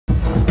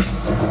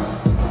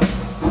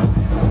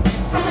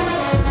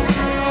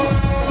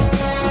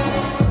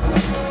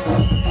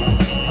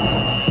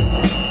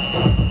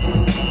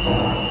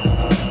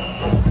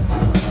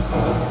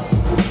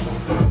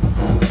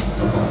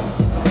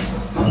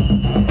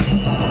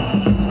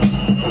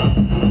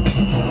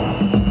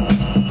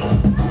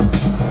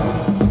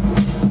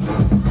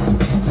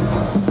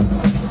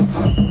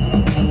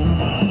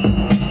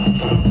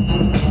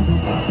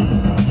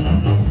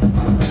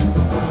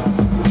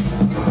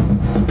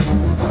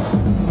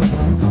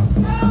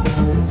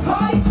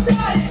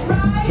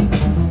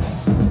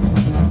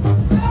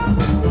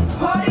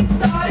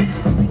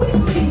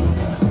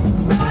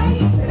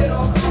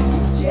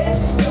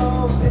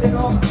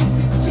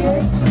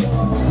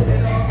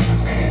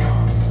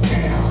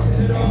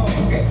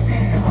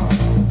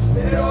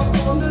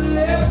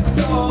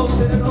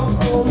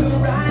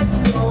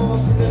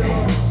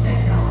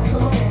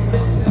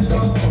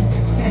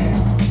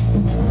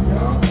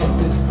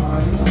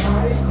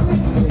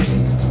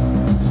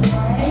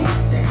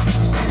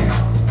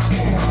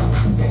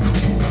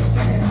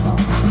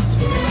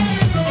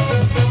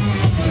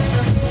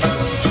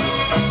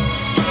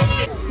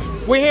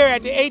We're here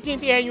at the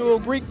 18th annual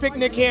Greek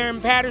picnic here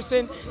in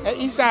Patterson at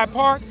Eastside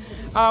Park.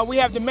 We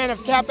have the men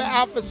of Kappa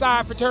Alpha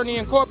Psi Fraternity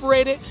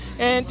Incorporated.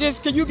 And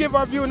just, can you give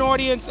our viewing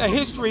audience a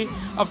history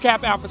of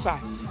Kappa Alpha Psi?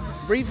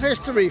 Brief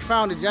history,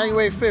 founded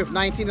January 5th,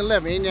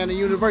 1911, Indiana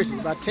University,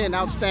 by 10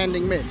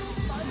 outstanding men.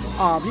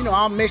 You know,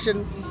 our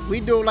mission, we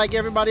do it like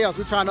everybody else.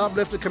 We're trying to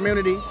uplift the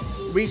community,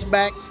 reach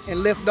back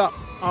and lift up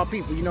our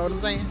people, you know what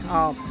I'm saying?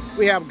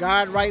 We have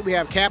God Right, we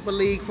have Kappa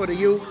League for the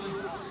youth.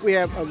 We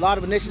have a lot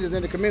of initiatives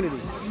in the community.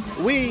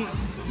 We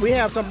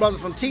have some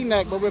brothers from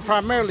Nite, but we're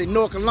primarily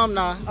Newark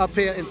alumni up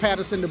here in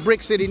Patterson, the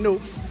Brick City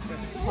Noobs.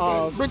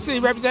 Brick City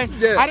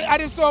representative. Yeah. I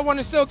just saw one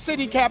of Silk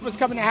City Kappas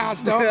come in the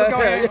house, though. But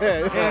go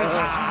ahead.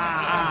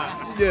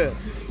 Yeah.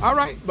 All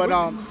right. But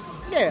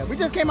yeah, we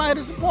just came out here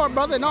to support,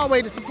 brother, and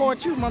always to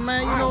support you, my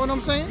man. You know what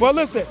I'm saying? Well,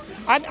 listen,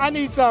 I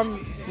need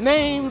some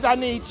names, I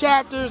need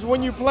chapters,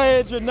 when you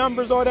pledge, your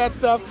numbers, all that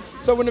stuff.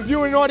 So when the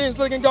viewing audience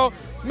look and go,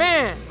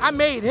 man, I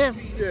made him.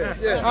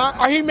 Yeah.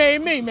 Or he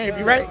made me,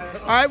 maybe, right?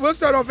 All right, we'll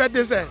start off at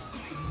this end.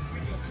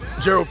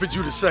 Gerald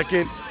Fitzhugh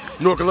II,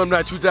 Newark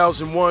alumni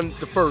 2001,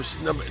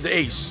 the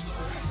ace.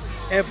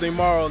 Anthony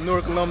Morrow,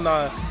 Newark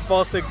alumni,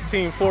 Fall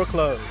 16 4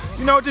 Club.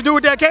 You know what to do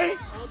with that cane?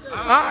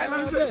 All right,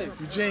 let me see.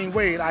 Eugene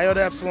Wade,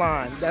 Iota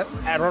Epsilon,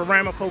 at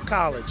Ramapo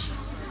College.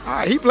 All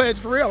right, he pledged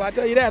for real, I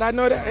tell you that, I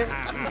know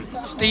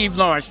that. Steve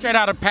Lawrence, straight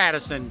out of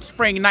Patterson,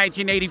 spring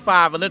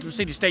 1985, Elizabeth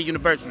City State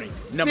University,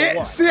 number 1.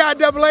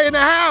 CIAA in the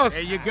house.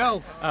 There you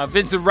go.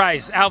 Vincent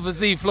Rice, Alpha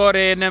Z, Florida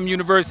A&M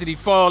University,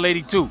 fall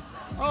 82.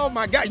 Oh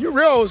my God, you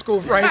real old school,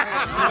 Rice.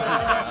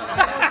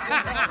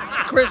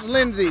 Chris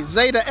Lindsay,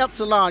 Zeta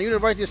Epsilon,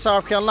 University of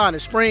South Carolina,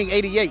 spring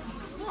 88.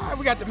 All right,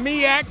 we got the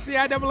MEAC,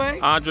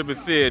 CIAA. Andre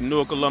Bethea,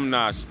 Newark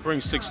alumni, spring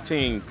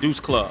 16,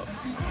 Deuce Club.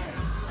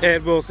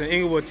 Ed Wilson,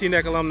 Inglewood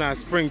Nite alumni,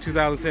 spring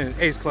 2010,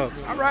 Ace Club.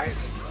 All right.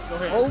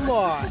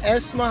 Omar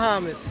S.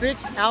 Muhammad,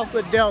 6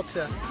 Alpha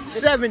Delta,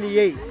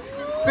 78,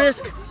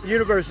 Fisk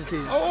University.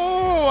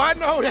 Oh, I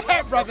know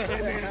that, brother.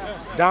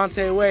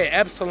 Dante Way,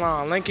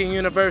 Epsilon, Lincoln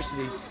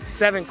University,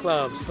 7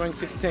 Club, spring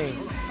 16.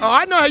 Oh,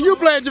 I know how you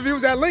pledged if you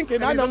was at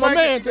Lincoln. I know my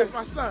man. That's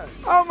my son.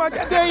 Oh my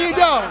God, there you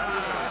go.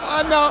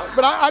 I know,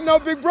 but I know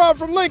Big Bro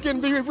from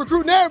Lincoln be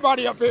recruiting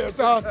everybody up here,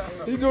 so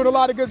he's doing a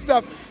lot of good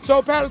stuff.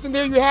 So Patterson,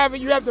 there you have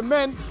it. You have the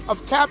men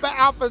of Kappa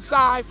Alpha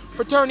Psi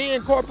Fraternity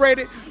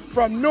Incorporated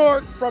from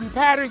Newark, from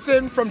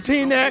Patterson, from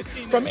Nite,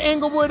 from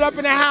Inglewood up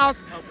in the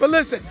house. But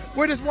listen,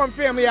 we're just one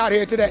family out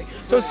here today.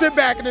 So sit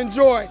back and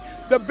enjoy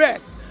the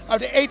best of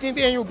the 18th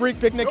annual Greek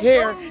picnic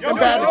here in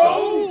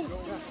Patterson.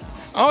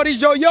 All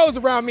these yo-yos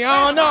around me,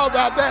 I don't know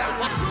about that.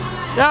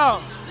 Yo,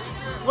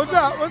 what's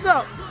up, what's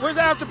up? Where's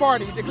the after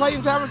party? The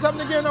Clayton's having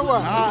something again or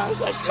what? Yeah.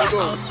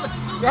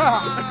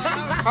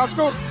 How's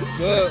school?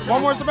 Good.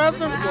 One more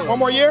semester? One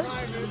more year?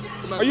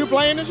 Are you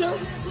playing this year?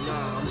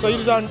 No. So you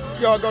just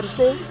go to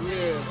school?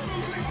 Yeah.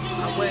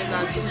 I went and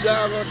got 2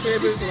 jobs on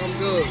campus and I'm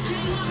good.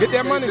 Get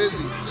that money.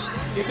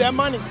 Get that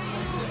money.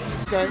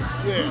 Okay.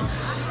 Yeah.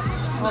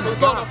 Oh my It's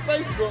God. on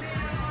Facebook.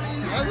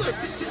 I look.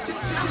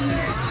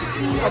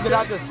 I get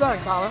out the sun,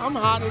 Colin. I'm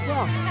hot as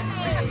hell.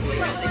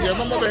 Yeah,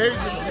 my mother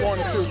hates me this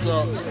morning too,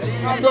 so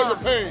I'm still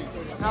get paid.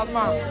 How's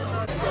mom?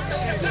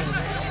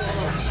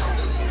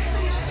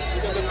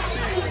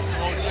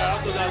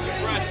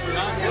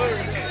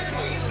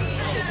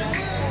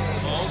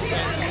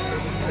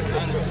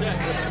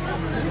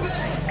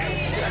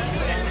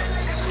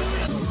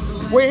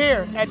 We're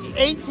here at the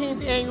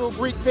 18th annual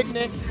Greek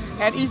picnic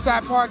at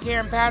Eastside Park here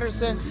in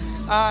Patterson.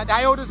 The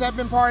Iotas have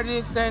been part of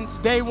this since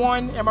day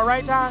one. Am I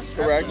right, Ty?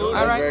 Correct. All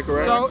That's right. very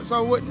correct.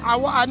 So what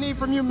I need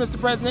from you, Mr.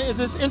 President, is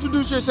just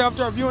introduce yourself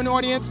to our viewing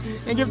audience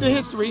and give the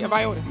history of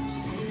Iota.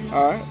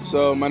 All right.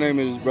 So my name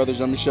is Brother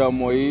Jean-Michel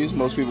Moise.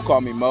 Most people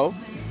call me Mo.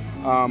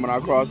 And I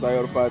crossed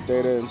Iota Phi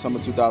Theta in summer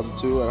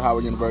 2002 at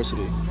Howard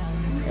University.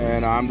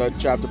 And I'm the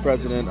chapter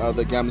president of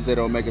the Gamma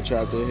Zeta Omega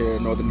chapter here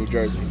in northern New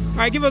Jersey. All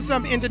right, give us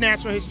some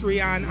international history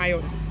on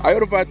Iota.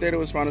 Iota Phi Theta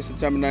was founded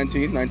September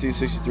 19,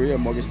 1963 at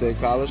Morgan State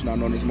College, now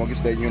known as Morgan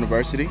State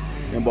University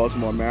in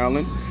Baltimore,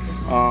 Maryland.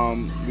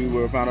 We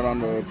were founded on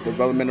the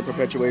development and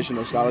perpetuation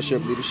of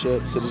scholarship,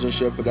 leadership,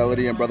 citizenship,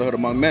 fidelity, and brotherhood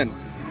among men.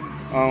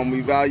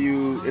 We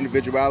value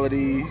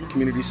individuality,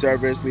 community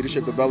service,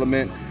 leadership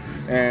development,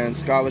 and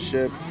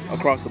scholarship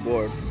across the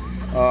board.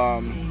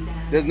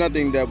 There's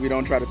nothing that we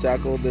don't try to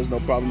tackle. There's no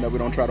problem that we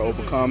don't try to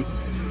overcome.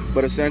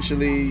 But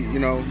essentially, you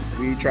know,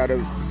 we try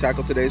to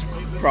tackle today's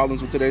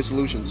problems with today's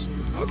solutions.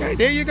 Okay,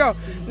 there you go.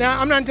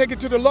 Now, I'm not taking it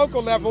to the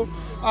local level.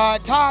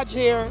 Taj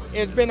here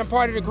has been a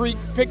part of the Greek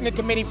Picnic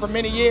Committee for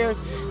many years.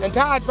 And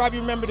Taj probably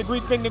remember the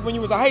Greek Picnic when he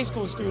was a high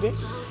school student.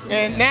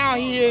 And now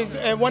he is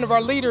one of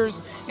our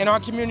leaders in our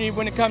community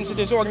when it comes to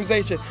this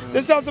organization.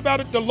 Just tell us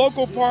about it, the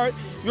local part,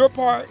 your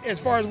part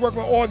as far as working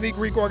with all the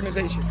Greek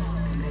organizations.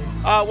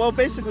 Well,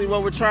 basically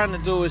what we're trying to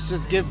do is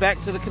just give back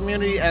to the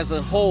community as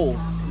a whole,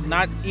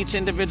 not each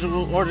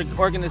individual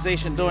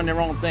organization doing their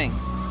own thing.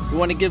 We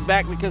want to give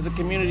back because the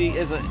community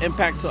is an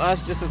impact to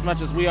us just as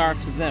much as we are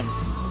to them.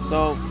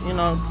 So, you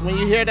know, when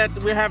you hear that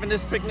we're having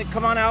this picnic,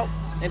 come on out,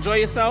 enjoy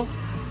yourself.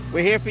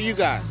 We're here for you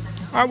guys.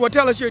 All right, well,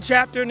 tell us your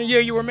chapter and the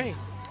year you were made.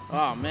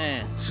 Oh,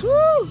 man.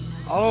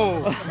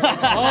 Oh.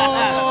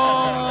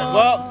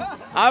 Well,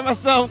 I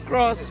myself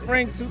crossed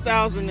spring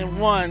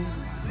 2001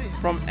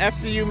 from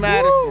FDU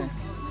Madison.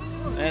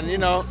 And, you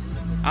know,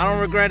 I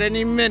don't regret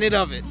any minute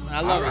of it.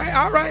 I love it.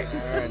 All right.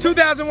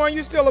 2001,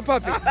 you still a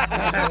puppy.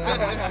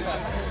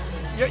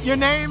 Your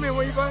name and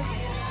where you from?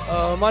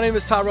 My name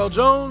is Tyrell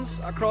Jones.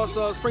 I crossed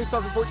spring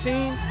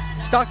 2014,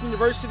 Stockton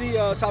University,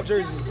 South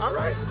Jersey. All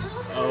right.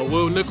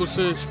 Will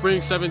Nicholson,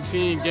 spring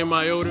 17, Game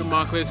Iota,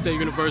 Montclair State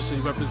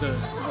University, represent.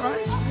 All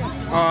right.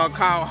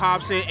 Kyle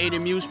Hobson,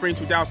 Aiden Muse, spring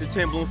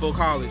 2010, Bloomfield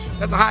College.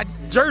 That's a hot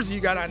jersey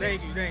you got on there.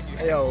 Thank you.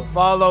 Hey, yo,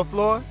 follow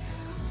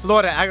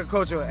Florida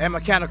Agricultural and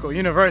Mechanical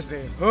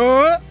University.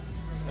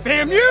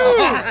 FAMU!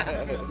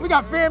 We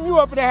got FAMU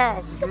up in the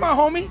house. Come on,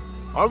 homie.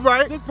 All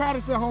right. This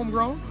Patterson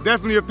homegrown.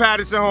 Definitely a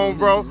Patterson home,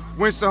 bro.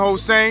 Winston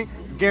Hossain,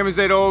 Gamma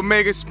Zeta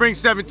Omega, spring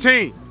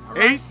 17.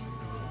 Ace.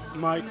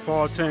 Mike,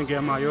 fall 10,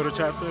 Gamma Iota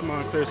chapter,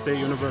 Montclair State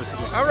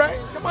University. All right,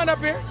 come on up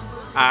here.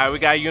 All right, we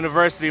got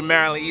University of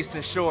Maryland,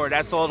 Eastern Shore.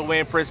 That's all the way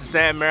in Princess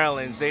Anne,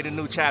 Maryland. Zeta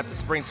Nu chapter,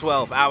 spring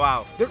 12. Ow,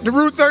 ow. The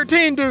Route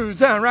 13 dudes,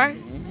 huh, right?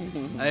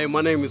 Hey,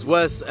 my name is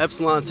Wes,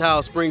 Epsilon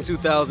Tau, spring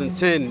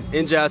 2010,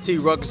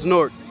 NJIT, Rutgers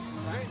North.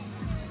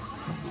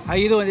 How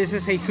you doing? This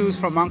is Jesus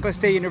from Montclair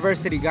State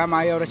University, Gamma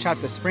Iota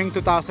chapter, spring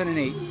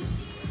 2008.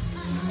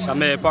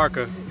 Shamed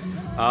Parker,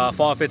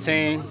 fall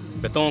 15,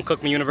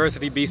 Bethune-Cookman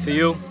University,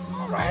 BCU.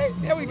 All right,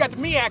 there we got the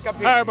MEAC up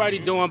here. How everybody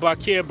doing?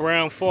 Bakir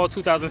Brown, fall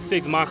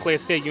 2006, Montclair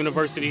State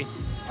University.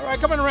 All right,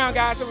 coming around,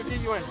 guys, so we'll get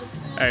you in.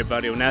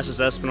 Everybody, Onassis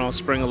Espinal,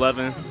 spring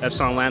 11,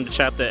 Epsilon Lambda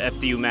chapter,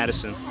 FDU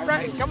Madison. All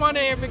right, come on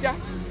in, big guy.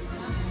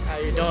 How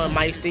you doing?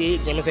 Mike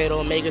Steed, Gamma Zeta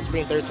Omega,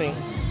 spring 13.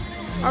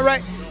 All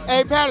right.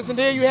 Hey, Patterson,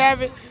 there you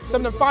have it.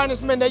 Some of the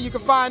finest men that you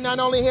can find not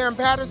only here in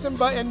Patterson,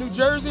 but in New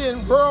Jersey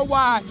and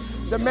worldwide.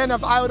 The men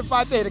of Iota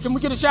Phi Theta. Can we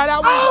get a shout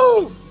out?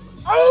 Oh!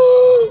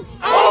 Oh!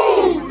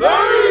 Oh!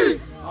 Hey!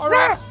 All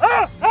right.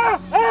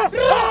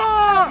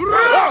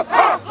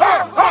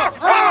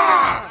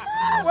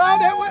 Well,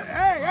 that was,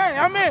 hey,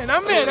 I'm in.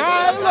 All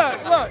right,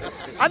 look.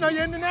 I know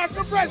you're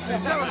international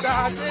president. Tell him,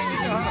 dog.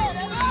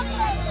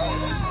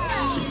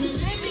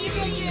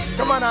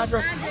 Come on,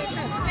 Andre.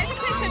 Take a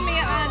picture of me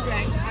and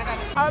Andre.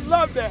 I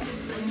love that.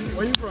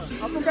 Where you from?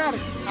 I'm from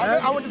Patterson.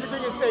 I went to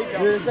Virginia State, though.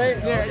 Virginia State?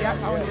 Yeah,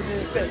 I went to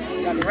Virginia State.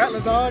 Got the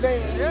Rattlers all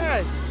day?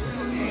 Yeah.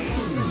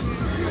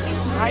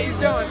 How you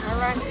doing? All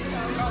right?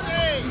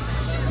 Hey.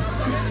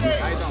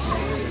 How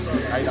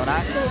you doing?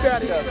 Cool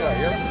daddy.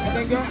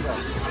 Everything good?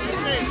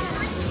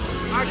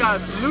 I got a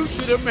salute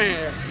to the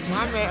man.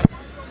 My man.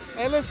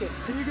 Hey, listen,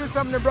 can you get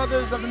some of the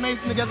brothers of the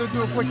Mason together to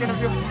do a quick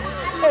interview?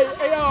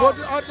 Hey,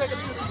 I'll take a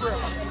picture for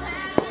real.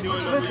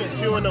 Listen,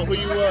 you don't know who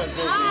you are.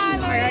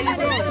 How you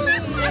doing?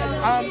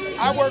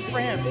 I work for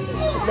him.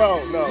 No.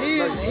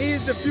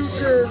 He's the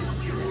future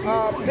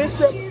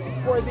bishop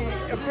for the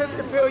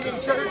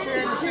Episcopalian Church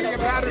here in the city of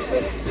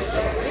Patterson.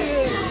 He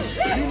is,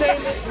 you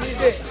name it,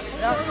 he's it.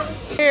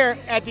 Here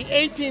at the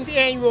 18th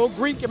annual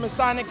Greek and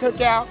Masonic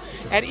Cookout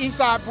at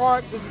Eastside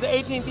Park. This is the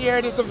 18th year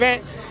of this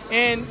event.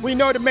 And we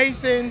know the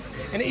Masons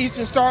and the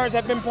Eastern Stars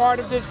have been part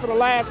of this for the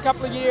last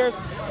couple of years.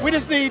 We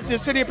just need the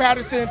city of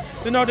Patterson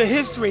to know the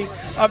history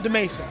of the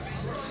Masons.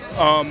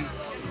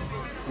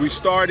 We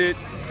started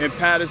in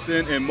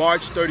Patterson in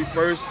March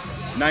 31st,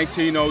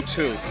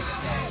 1902.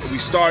 We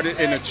started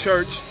in a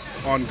church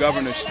on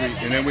Governor Street,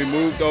 and then we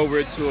moved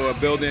over to a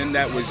building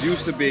that was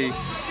used to be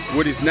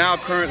what is now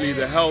currently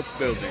the health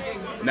building.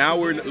 Now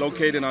we're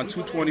located on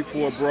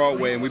 224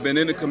 Broadway, and we've been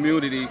in the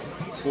community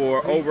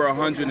for over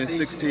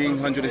 116,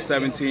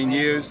 117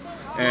 years,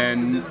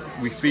 and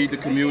we feed the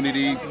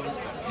community,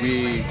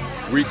 we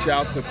reach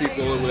out to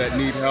people that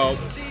need help,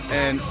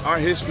 and our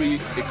history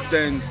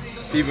extends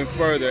even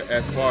further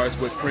as far as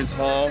with Prince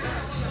Hall.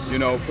 You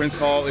know, Prince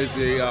Hall is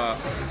the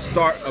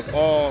start of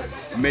all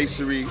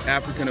masonry,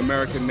 African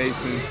American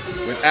Masons,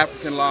 with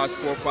African Lodge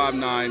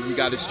 459. He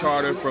got his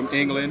charter from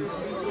England.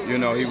 You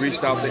know, he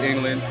reached out to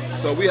England.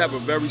 So we have a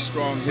very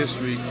strong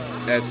history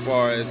as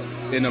far as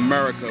in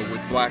America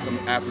with Black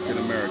African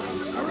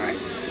Americans. All right.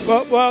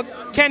 Well,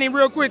 Kenny,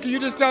 real quick, can you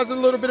just tell us a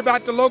little bit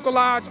about the local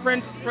lodge,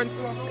 Prince?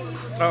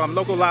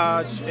 Local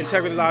lodge,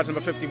 Integrity Lodge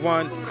number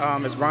 51,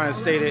 as Brian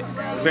stated,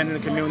 been in the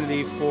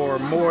community for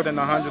more than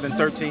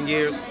 113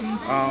 years.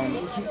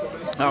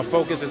 Our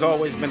focus has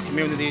always been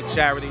community,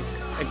 charity,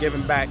 and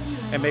giving back,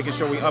 and making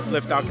sure we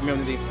uplift our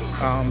community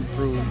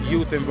through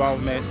youth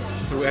involvement,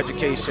 through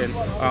education,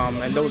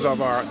 and those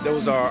are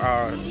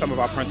some of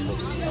our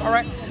principles. All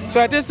right. So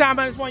at this time,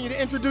 I just want you to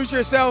introduce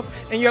yourself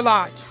and your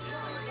lodge.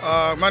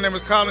 My name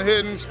is Colin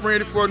Hidden, Spring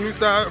 84 New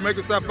Side,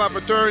 American Psi Phi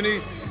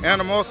Fraternity, and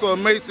I'm also a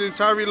Mason,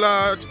 Tyree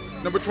Lodge,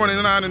 number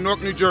 29 in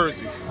Newark, New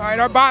Jersey. All right,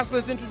 our boss,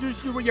 let's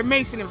introduce you with your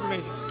Mason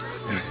information.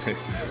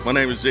 My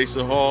name is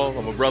Jason Hall.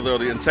 I'm a brother of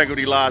the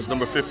Integrity Lodge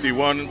number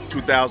 51,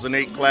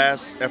 2008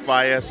 class,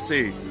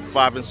 FIST,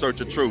 5 in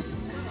Search of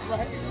Truth.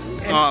 Right.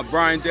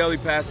 Brian Daly,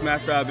 past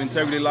master of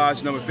Integrity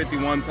Lodge number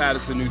 51,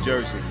 Patterson, New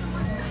Jersey.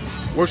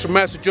 Worship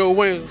Master Joe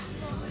Williams,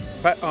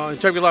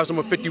 Integrity Lodge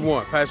number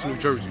 51, Patterson, New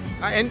Jersey.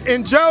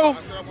 And Joe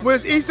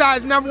was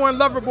Eastside's #1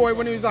 lover boy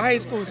when he was a high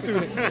school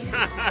student.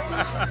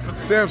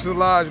 Samson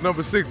Lodge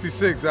number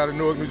 66 out of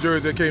Newark, New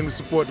Jersey. I came to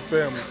support the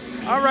family.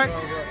 All right.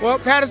 Well,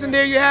 Patterson,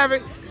 there you have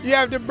it. You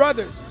have the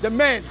brothers, the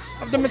men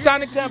of the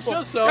Masonic Temple.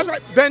 That's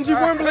right. Benji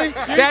Wimbley.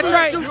 That's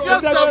right.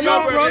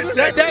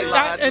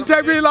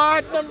 Integrity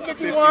Lodge number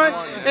 51.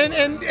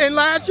 And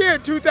last year,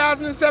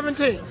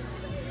 2017.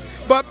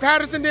 But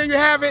Patterson, there you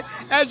have it.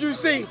 As you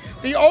see,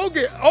 the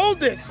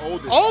oldest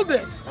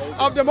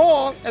of them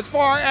all as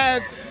far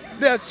as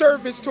the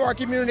service to our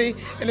community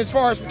and as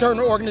far as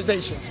fraternal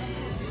organizations.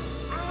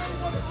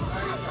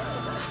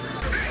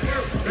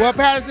 Well,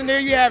 Patterson,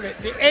 there you have it.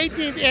 The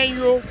 18th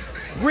annual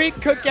Greek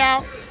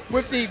Cookout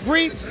with the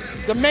Greeks,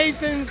 the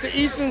Masons, the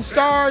Eastern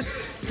Stars,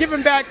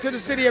 giving back to the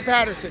city of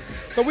Patterson.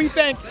 So we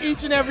thank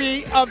each and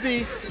every of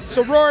the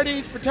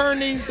sororities,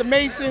 fraternities, the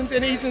Masons,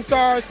 and Eastern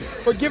Stars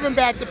for giving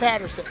back to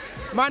Patterson.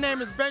 My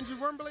name is Benji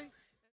Wimbley.